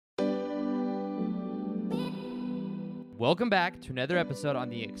Welcome back to another episode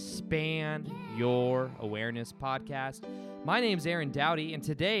on the Expand Your Awareness podcast. My name's Aaron Dowdy, and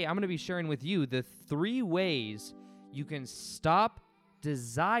today I'm going to be sharing with you the 3 ways you can stop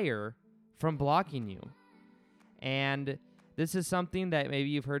desire from blocking you. And this is something that maybe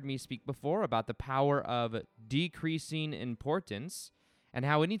you've heard me speak before about the power of decreasing importance and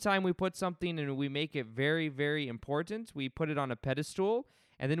how anytime we put something and we make it very, very important, we put it on a pedestal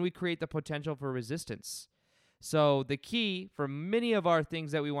and then we create the potential for resistance. So the key for many of our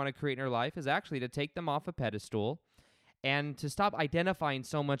things that we want to create in our life is actually to take them off a pedestal and to stop identifying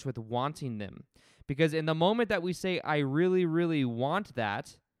so much with wanting them. Because in the moment that we say, I really, really want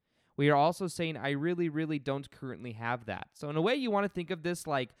that, we are also saying, I really, really don't currently have that. So in a way, you want to think of this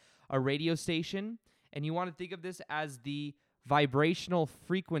like a radio station, and you want to think of this as the vibrational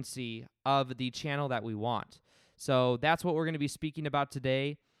frequency of the channel that we want. So that's what we're going to be speaking about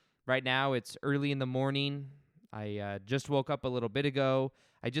today. Right now, it's early in the morning. I just woke up a little bit ago.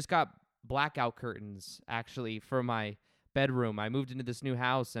 I just got blackout curtains, actually, for my bedroom. I moved into this new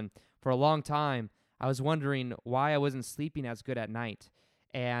house, and for a long time, I was wondering why I wasn't sleeping as good at night.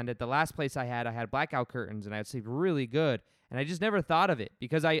 And at the last place I had blackout curtains, and I'd sleep really good. And I just never thought of it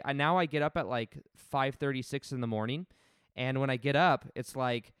because I now get up at like 5:36 in the morning, and when I get up, it's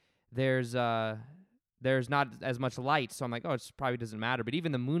like there's not as much light, so I'm like, oh, it probably doesn't matter. But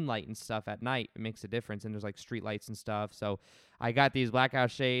even the moonlight and stuff at night, it makes a difference, and there's like street lights and stuff. So I got these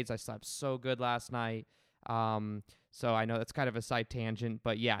blackout shades. I slept so good last night. So I know that's kind of a side tangent,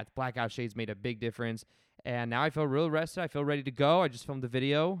 but yeah, blackout shades made a big difference. And now I feel real rested. I feel ready to go. I just filmed a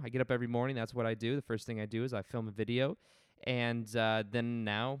video. I get up every morning. That's what I do. The first thing I do is I film a video. And then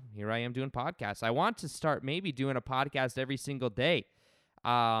now here I am doing podcasts. I want to start maybe doing a podcast every single day.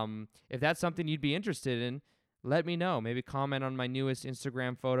 If that's something you'd be interested in, let me know. Maybe comment on my newest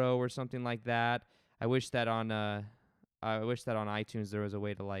Instagram photo or something like that. I wish that on iTunes there was a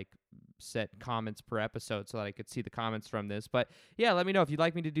way to like set comments per episode so that I could see the comments from this. But yeah, let me know if you'd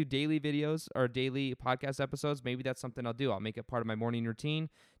like me to do daily videos or daily podcast episodes. Maybe that's something I'll do. I'll make it part of my morning routine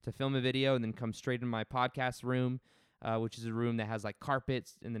to film a video and then come straight in my podcast room, which is a room that has like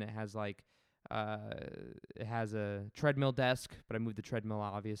carpets, and then it has like it has a treadmill desk, but I moved the treadmill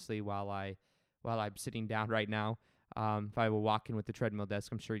obviously while I'm sitting down right now. If I were walking with the treadmill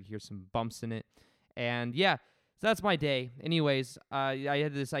desk, I'm sure you'd hear some bumps in it. And yeah, so that's my day. Anyways, I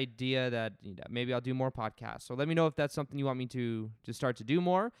had this idea that maybe I'll do more podcasts. So let me know if that's something you want me to start to do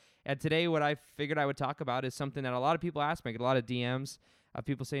more. And today, what I figured I would talk about is something that a lot of people ask me. I get a lot of DMs of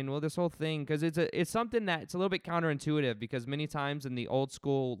people saying, well, this whole thing, because it's something that it's a little bit counterintuitive, because many times in the old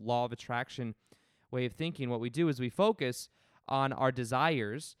school law of attraction way of thinking, what we do is we focus on our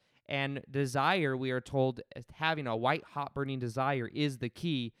desires, and desire, we are told, having a white hot burning desire is the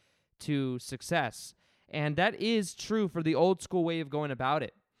key to success. And that is true for the old school way of going about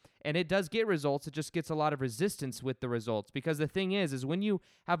it. And it does get results. It just gets a lot of resistance with the results, because the thing is when you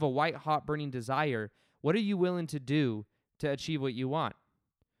have a white hot burning desire, what are you willing to do to achieve what you want?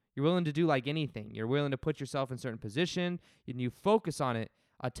 You're willing to do like anything. You're willing to put yourself in a certain position, and you focus on it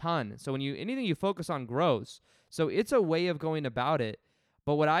a ton. So when anything you focus on grows. So it's a way of going about it.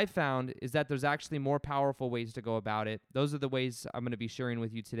 But what I found is that there's actually more powerful ways to go about it. Those are the ways I'm going to be sharing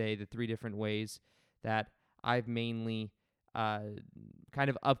with you today, the 3 different ways that I've mainly kind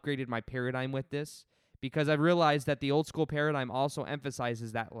of upgraded my paradigm with this, because I've realized that the old school paradigm also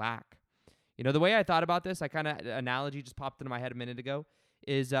emphasizes that lack. The way I thought about this, analogy just popped into my head a minute ago,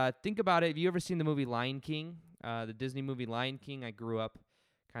 is think about it. Have you ever seen the movie Lion King, the Disney movie Lion King? I grew up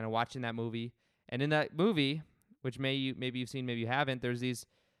kind of watching that movie. And in that movie, which maybe you've seen, maybe you haven't, there's these,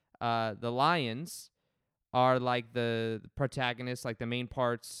 the lions are like the protagonists, like the main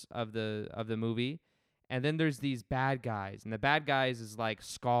parts of the movie. And then there's these bad guys. And the bad guys is like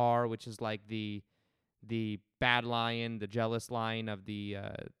Scar, which is like the bad lion, the jealous lion of the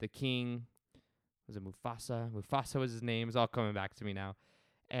king. Was it Mufasa? Mufasa was his name. It's all coming back to me now.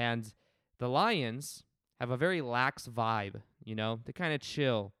 And the lions have a very lax vibe, They kind of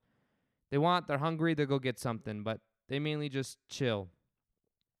chill. They're hungry, they'll go get something, but they mainly just chill.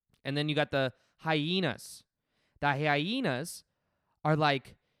 And then you got the hyenas. The hyenas are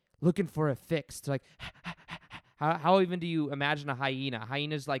like looking for a fix. They're like, how even do you imagine a hyena? A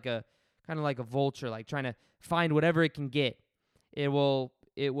hyena is like a kind of like a vulture, like trying to find whatever it can get. It will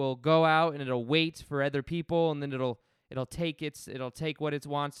go out and it'll wait for other people, and then it'll take what it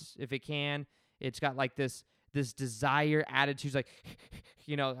wants if it can. It's got like this desire attitude. It's like,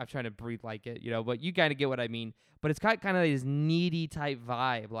 I'm trying to breathe like it, but you kind of get what I mean. But it's got kind of this needy type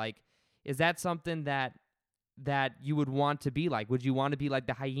vibe. Like, is that something that that you would want to be like? Would you want to be like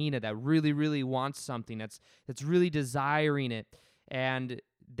the hyena that really, really wants something, that's really desiring it, and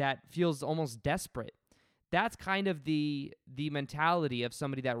that feels almost desperate? That's kind of the mentality of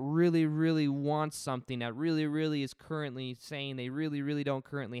somebody that really, really wants something, that really, really is currently saying they really, really don't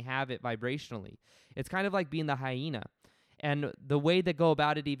currently have it vibrationally. It's kind of like being the hyena. And the way to go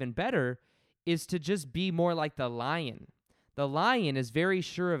about it even better is to just be more like the lion. The lion is very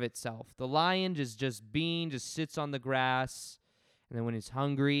sure of itself. The lion just sits on the grass, and then when he's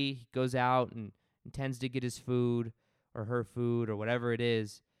hungry, he goes out and intends to get his food or her food or whatever it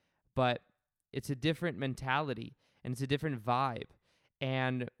is. But it's a different mentality, and it's a different vibe.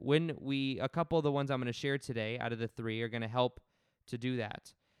 And a couple of the ones I'm going to share today out of the 3 are going to help to do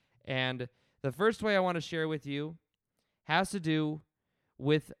that. And the first way I want to share with you has to do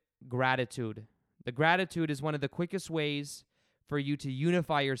with gratitude. The gratitude is one of the quickest ways for you to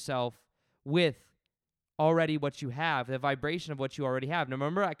unify yourself with already what you have, the vibration of what you already have. Now,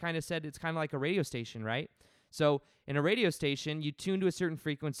 remember, I kind of said it's kind of like a radio station, right? So in a radio station, you tune to a certain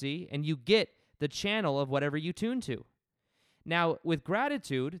frequency, and you get the channel of whatever you tune to. Now, with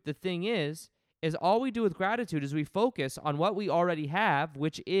gratitude, the thing is all we do with gratitude is we focus on what we already have,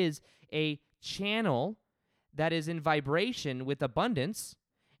 which is a channel that is in vibration with abundance.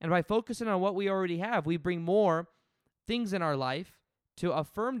 And by focusing on what we already have, we bring more things in our life to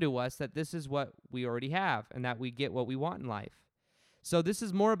affirm to us that this is what we already have and that we get what we want in life. So this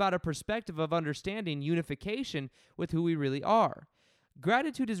is more about a perspective of understanding unification with who we really are.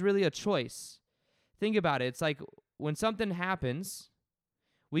 Gratitude is really a choice. Think about it. It's like when something happens,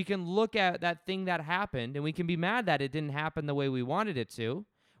 we can look at that thing that happened, and we can be mad that it didn't happen the way we wanted it to.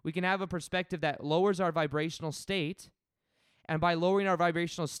 We can have a perspective that lowers our vibrational state, and by lowering our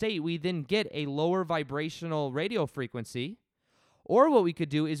vibrational state, we then get a lower vibrational radio frequency. Or what we could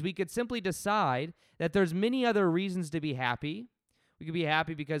do is we could simply decide that there's many other reasons to be happy. We could be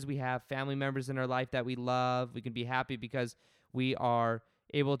happy because we have family members in our life that we love. We can be happy because we are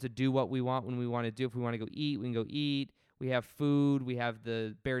able to do what we want when we want to do. If we want to go eat, we can go eat. We have food. We have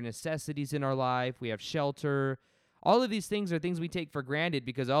the bare necessities in our life. We have shelter. All of these things are things we take for granted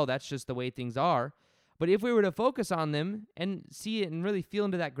because, that's just the way things are. But if we were to focus on them and see it and really feel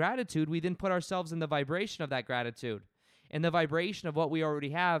into that gratitude, we then put ourselves in the vibration of that gratitude and the vibration of what we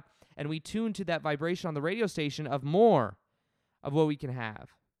already have, and we tune to that vibration on the radio station of more of what we can have.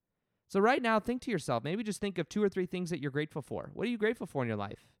 So right now, think to yourself, maybe just think of 2 or 3 things that you're grateful for. What are you grateful for in your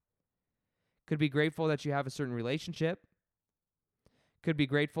life? Could be grateful that you have a certain relationship. Could be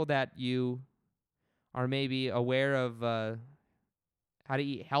grateful that you are maybe aware of how to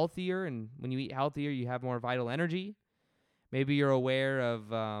eat healthier, and when you eat healthier, you have more vital energy. Maybe you're aware of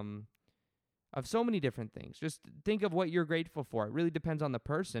so many different things. Just think of what you're grateful for. It really depends on the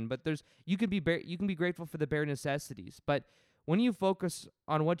person, but you can be grateful for the bare necessities, but when you focus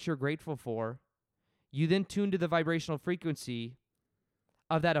on what you're grateful for, you then tune to the vibrational frequency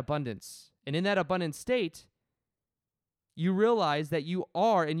of that abundance. And in that abundant state, you realize that you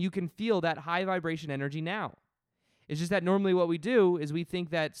are, and you can feel that high vibration energy now. It's just that normally what we do is we think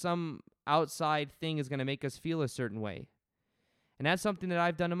that some outside thing is going to make us feel a certain way. And that's something that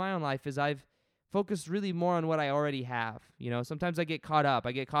I've done in my own life, is I've focused really more on what I already have. Sometimes I get caught up.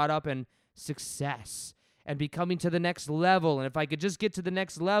 I get caught up in success and becoming to the next level. And if I could just get to the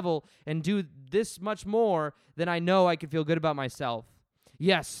next level and do this much more, then I know I could feel good about myself.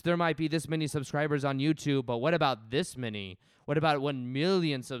 Yes, there might be this many subscribers on YouTube, but what about this many? What about 1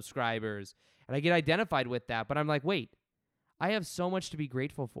 million subscribers? And I get identified with that, but I'm like, wait, I have so much to be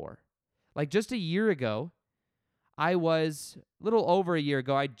grateful for. Like just a year ago, a little over a year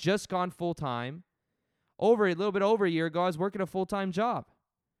ago, I'd just gone full-time. A little bit over a year ago, I was working a full-time job.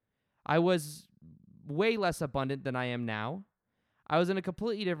 I was way less abundant than I am now. I was in a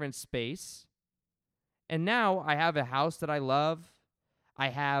completely different space. And now I have a house that I love. I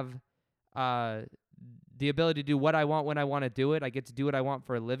have the ability to do what I want when I want to do it. I get to do what I want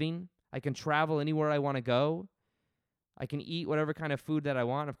for a living. I can travel anywhere I want to go. I can eat whatever kind of food that I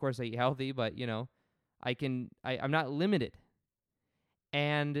want. Of course, I eat healthy, but, I'm not limited.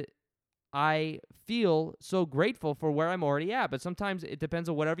 And I feel so grateful for where I'm already at, but sometimes it depends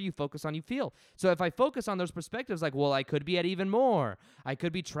on whatever you focus on, you feel. So if I focus on those perspectives, like, well, I could be at even more. I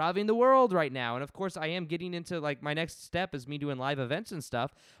could be traveling the world right now. And of course, I am getting into, like, my next step is me doing live events and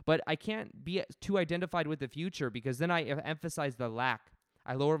stuff, but I can't be too identified with the future because then I emphasize the lack.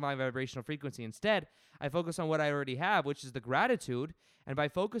 I lower my vibrational frequency. Instead, I focus on what I already have, which is the gratitude. And by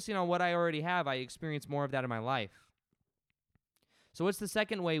focusing on what I already have, I experience more of that in my life. So what's the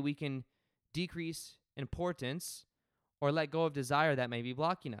second way we can decrease importance or let go of desire that may be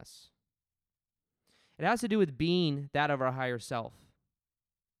blocking us? It has to do with being that of our higher self.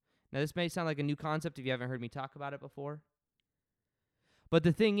 Now, this may sound like a new concept if you haven't heard me talk about it before. But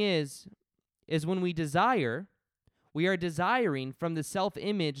the thing is when we desire, we are desiring from the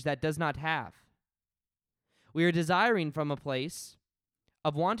self-image that does not have. We are desiring from a place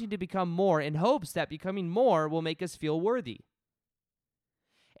of wanting to become more in hopes that becoming more will make us feel worthy.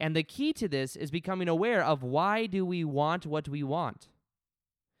 And the key to this is becoming aware of why do we want what we want.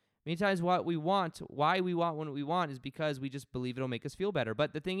 Many times why we want what we want is because we just believe it'll make us feel better.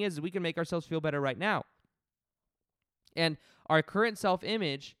 But the thing is we can make ourselves feel better right now. And our current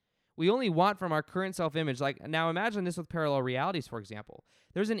self-image, we only want from our current self-image. Like, now imagine this with parallel realities, for example.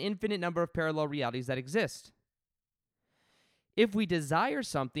 There's an infinite number of parallel realities that exist. If we desire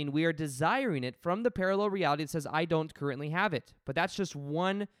something, we are desiring it from the parallel reality that says, I don't currently have it. But that's just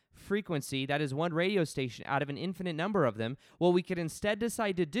one frequency, that is one radio station out of an infinite number of them. What we could instead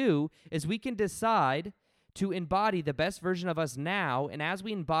decide to do is we can decide to embody the best version of us now. And as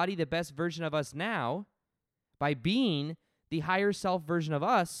we embody the best version of us now, by being the higher self version of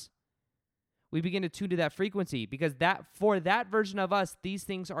us, we begin to tune to that frequency, because for that version of us, these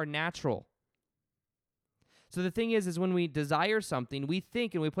things are natural. So the thing is when we desire something, we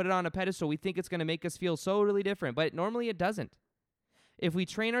think, and we put it on a pedestal, we think it's going to make us feel so really different, but normally it doesn't. If we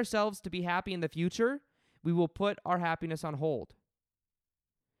train ourselves to be happy in the future, we will put our happiness on hold.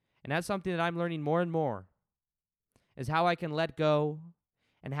 And that's something that I'm learning more and more, is how I can let go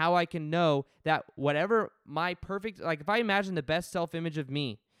and how I can know that whatever my perfect, like if I imagine the best self-image of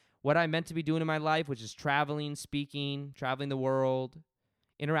me, what I'm meant to be doing in my life, which is traveling, speaking, traveling the world,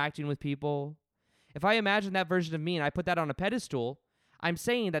 interacting with people, if I imagine that version of me and I put that on a pedestal, I'm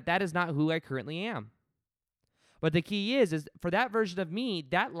saying that that is not who I currently am. But the key is for that version of me,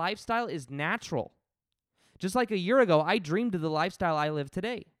 that lifestyle is natural. Just like a year ago, I dreamed of the lifestyle I live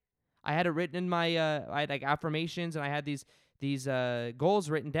today. I had it written in my, I had like affirmations, and I had these goals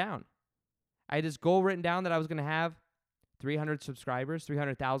written down. I had this goal written down that I was going to have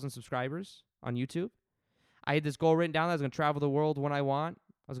 300,000 subscribers on YouTube. I had this goal written down that I was going to travel the world when I want.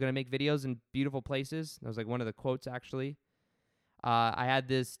 I was going to make videos in beautiful places. That was like one of the quotes, actually. I had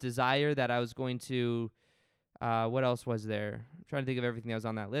this desire that I was going to, what else was there? I'm trying to think of everything that was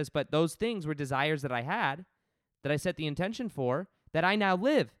on that list. But those things were desires that I had, that I set the intention for, that I now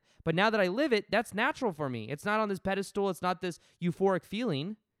live. But now that I live it, that's natural for me. It's not on this pedestal. It's not this euphoric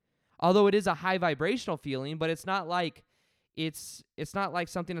feeling. Although it is a high vibrational feeling, but it's not like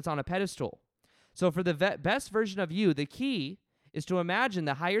something that's on a pedestal. So for the best version of you, the key is to imagine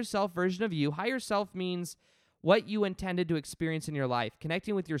the higher self version of you. Higher self means what you intended to experience in your life,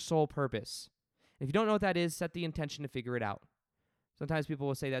 connecting with your soul purpose. If you don't know what that is, set the intention to figure it out. Sometimes people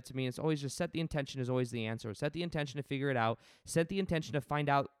will say that to me. It's always just set the intention is always the answer. Set the intention to figure it out. Set the intention to find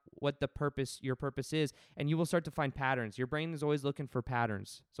out what your purpose is, and you will start to find patterns. Your brain is always looking for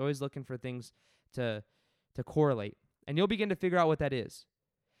patterns. It's always looking for things to correlate, and you'll begin to figure out what that is.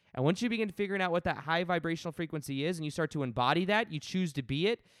 And once you begin figuring out what that high vibrational frequency is and you start to embody that, you choose to be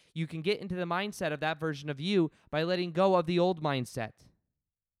it, you can get into the mindset of that version of you by letting go of the old mindset.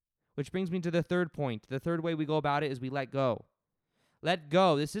 Which brings me to the third point. The third way we go about it is we let go. Let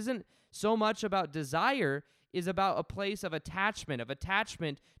go. This isn't so much about desire, is about a place of attachment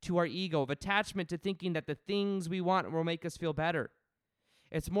to our ego, of attachment to thinking that the things we want will make us feel better.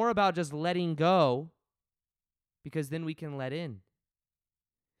 It's more about just letting go, because then we can let in.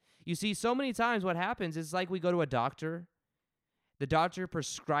 You see, so many times what happens is like we go to a doctor. The doctor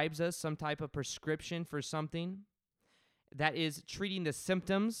prescribes us some type of prescription for something that is treating the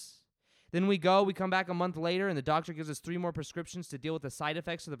symptoms. Then we come back a month later, and the doctor gives us 3 more prescriptions to deal with the side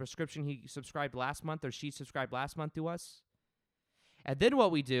effects of the prescription he subscribed last month or she subscribed last month to us. And then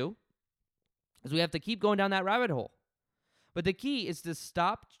what we do is we have to keep going down that rabbit hole. But the key is to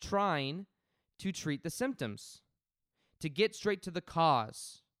stop trying to treat the symptoms, to get straight to the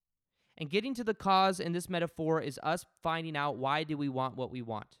cause. And getting to the cause in this metaphor is us finding out why do we want what we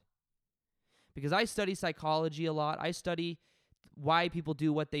want. Because I study psychology a lot. I study why people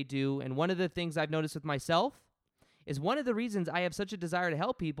do what they do. And one of the things I've noticed with myself is one of the reasons I have such a desire to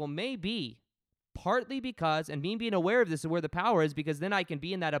help people may be partly because, and me being aware of this is where the power is, because then I can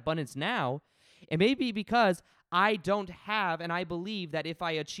be in that abundance now. It may be because I don't have, and I believe that if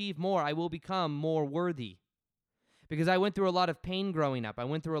I achieve more, I will become more worthy. Because I went through a lot of pain growing up. I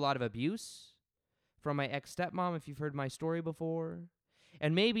went through a lot of abuse from my ex-stepmom, if you've heard my story before.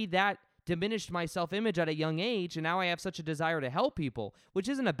 And maybe that diminished my self-image at a young age, and now I have such a desire to help people, which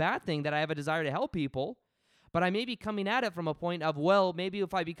isn't a bad thing that I have a desire to help people. But I may be coming at it from a point of, well, maybe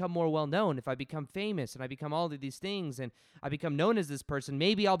if I become more well-known, if I become famous and I become all of these things and I become known as this person,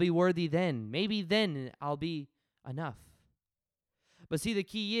 maybe I'll be worthy then. Maybe then I'll be enough. But see, the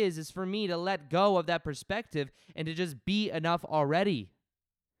key is for me to let go of that perspective and to just be enough already.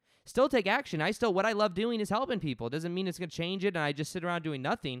 Still take action. What I love doing is helping people. It doesn't mean it's going to change it and I just sit around doing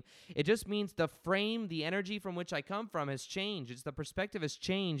nothing. It just means the frame, the energy from which I come from has changed. It's the perspective has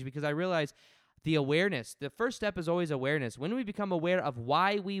changed because I realize the awareness. The first step is always awareness. When we become aware of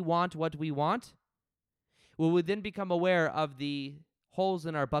why we want what we want, we would then become aware of the holes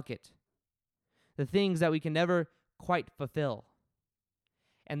in our bucket, the things that we can never quite fulfill.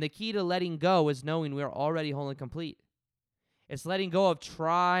 And the key to letting go is knowing we are already whole and complete. It's letting go of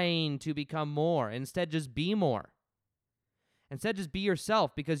trying to become more. Instead, just be more. Instead, just be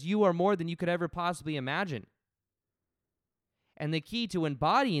yourself because you are more than you could ever possibly imagine. And the key to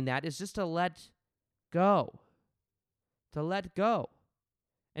embodying that is just to let go. To let go.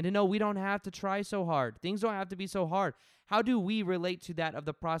 And to know we don't have to try so hard. Things don't have to be so hard. How do we relate to that of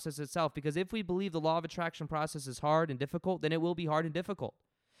the process itself? Because if we believe the law of attraction process is hard and difficult, then it will be hard and difficult.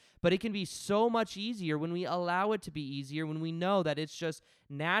 But it can be so much easier when we allow it to be easier, when we know that it's just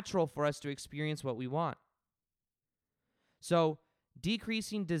natural for us to experience what we want. So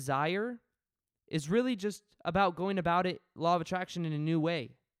decreasing desire is really just about going about it, law of attraction, in a new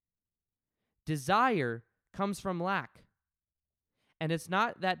way. Desire comes from lack. And it's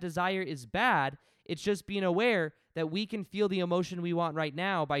not that desire is bad, it's just being aware that we can feel the emotion we want right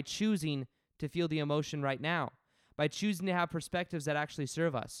now by choosing to feel the emotion right now, by choosing to have perspectives that actually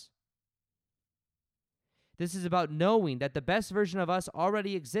serve us. This is about knowing that the best version of us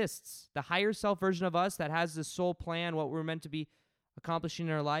already exists. The higher self version of us that has the soul plan, what we're meant to be accomplishing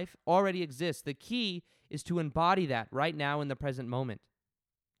in our life, already exists. The key is to embody that right now in the present moment.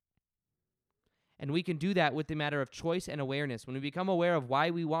 And we can do that with the matter of choice and awareness. When we become aware of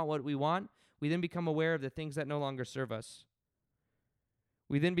why we want what we want, we then become aware of the things that no longer serve us.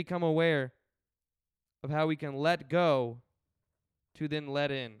 We then become aware of how we can let go to then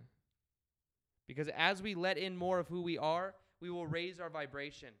let in. Because as we let in more of who we are, we will raise our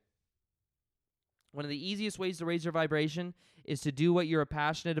vibration. One of the easiest ways to raise your vibration is to do what you're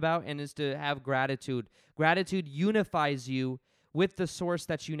passionate about and is to have gratitude. Gratitude unifies you with the source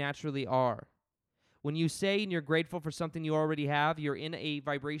that you naturally are. When you say and you're grateful for something you already have, you're in a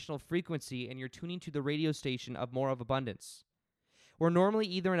vibrational frequency and you're tuning to the radio station of more of abundance. We're normally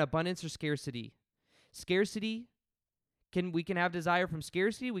either in abundance or scarcity. We can have desire from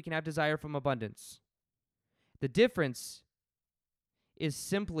scarcity, we can have desire from abundance. The difference is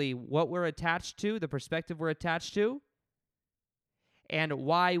simply what we're attached to, the perspective we're attached to, and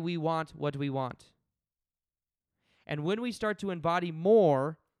why we want what we want. And when we start to embody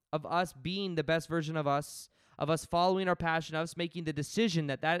more of us being the best version of us following our passion, of us making the decision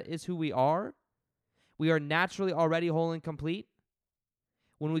that that is who we are naturally already whole and complete.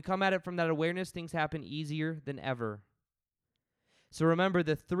 When we come at it from that awareness, things happen easier than ever. So remember,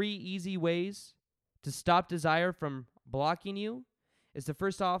 the 3 easy ways to stop desire from blocking you is to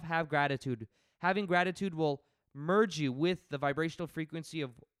first off have gratitude. Having gratitude will merge you with the vibrational frequency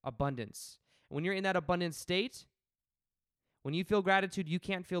of abundance. When you're in that abundant state, when you feel gratitude, you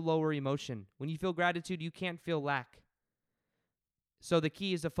can't feel lower emotion. When you feel gratitude, you can't feel lack. So the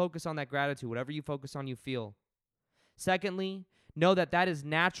key is to focus on that gratitude. Whatever you focus on, you feel. Secondly, know that that is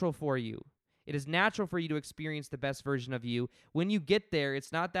natural for you. It is natural for you to experience the best version of you. When you get there,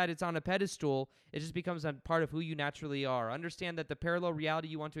 it's not that it's on a pedestal. It just becomes a part of who you naturally are. Understand that the parallel reality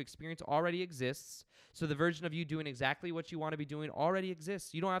you want to experience already exists. So the version of you doing exactly what you want to be doing already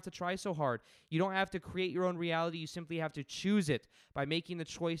exists. You don't have to try so hard. You don't have to create your own reality. You simply have to choose it by making the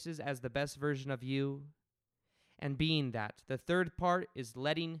choices as the best version of you and being that. The third part is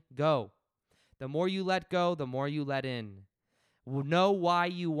letting go. The more you let go, the more you let in. Know why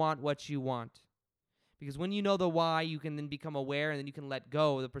you want what you want. Because when you know the why, you can then become aware and then you can let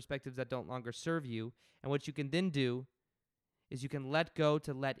go of the perspectives that don't longer serve you. And what you can then do is you can let go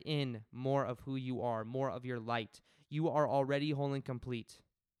to let in more of who you are, more of your light. You are already whole and complete.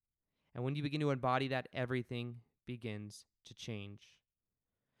 And when you begin to embody that, everything begins to change.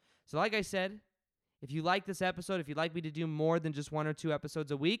 So like I said, if you like this episode, if you'd like me to do more than just 1 or 2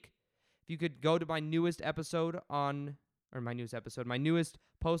 episodes a week, if you could go to my newest post on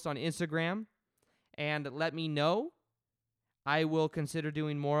Instagram and let me know, I will consider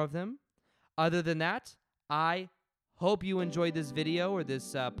doing more of them. Other than that, I hope you enjoyed this video or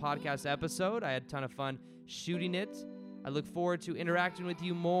this podcast episode. I had a ton of fun shooting it. I look forward to interacting with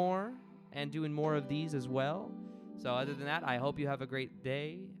you more and doing more of these as well. So other than that, I hope you have a great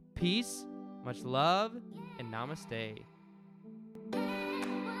day. Peace, much love, and namaste.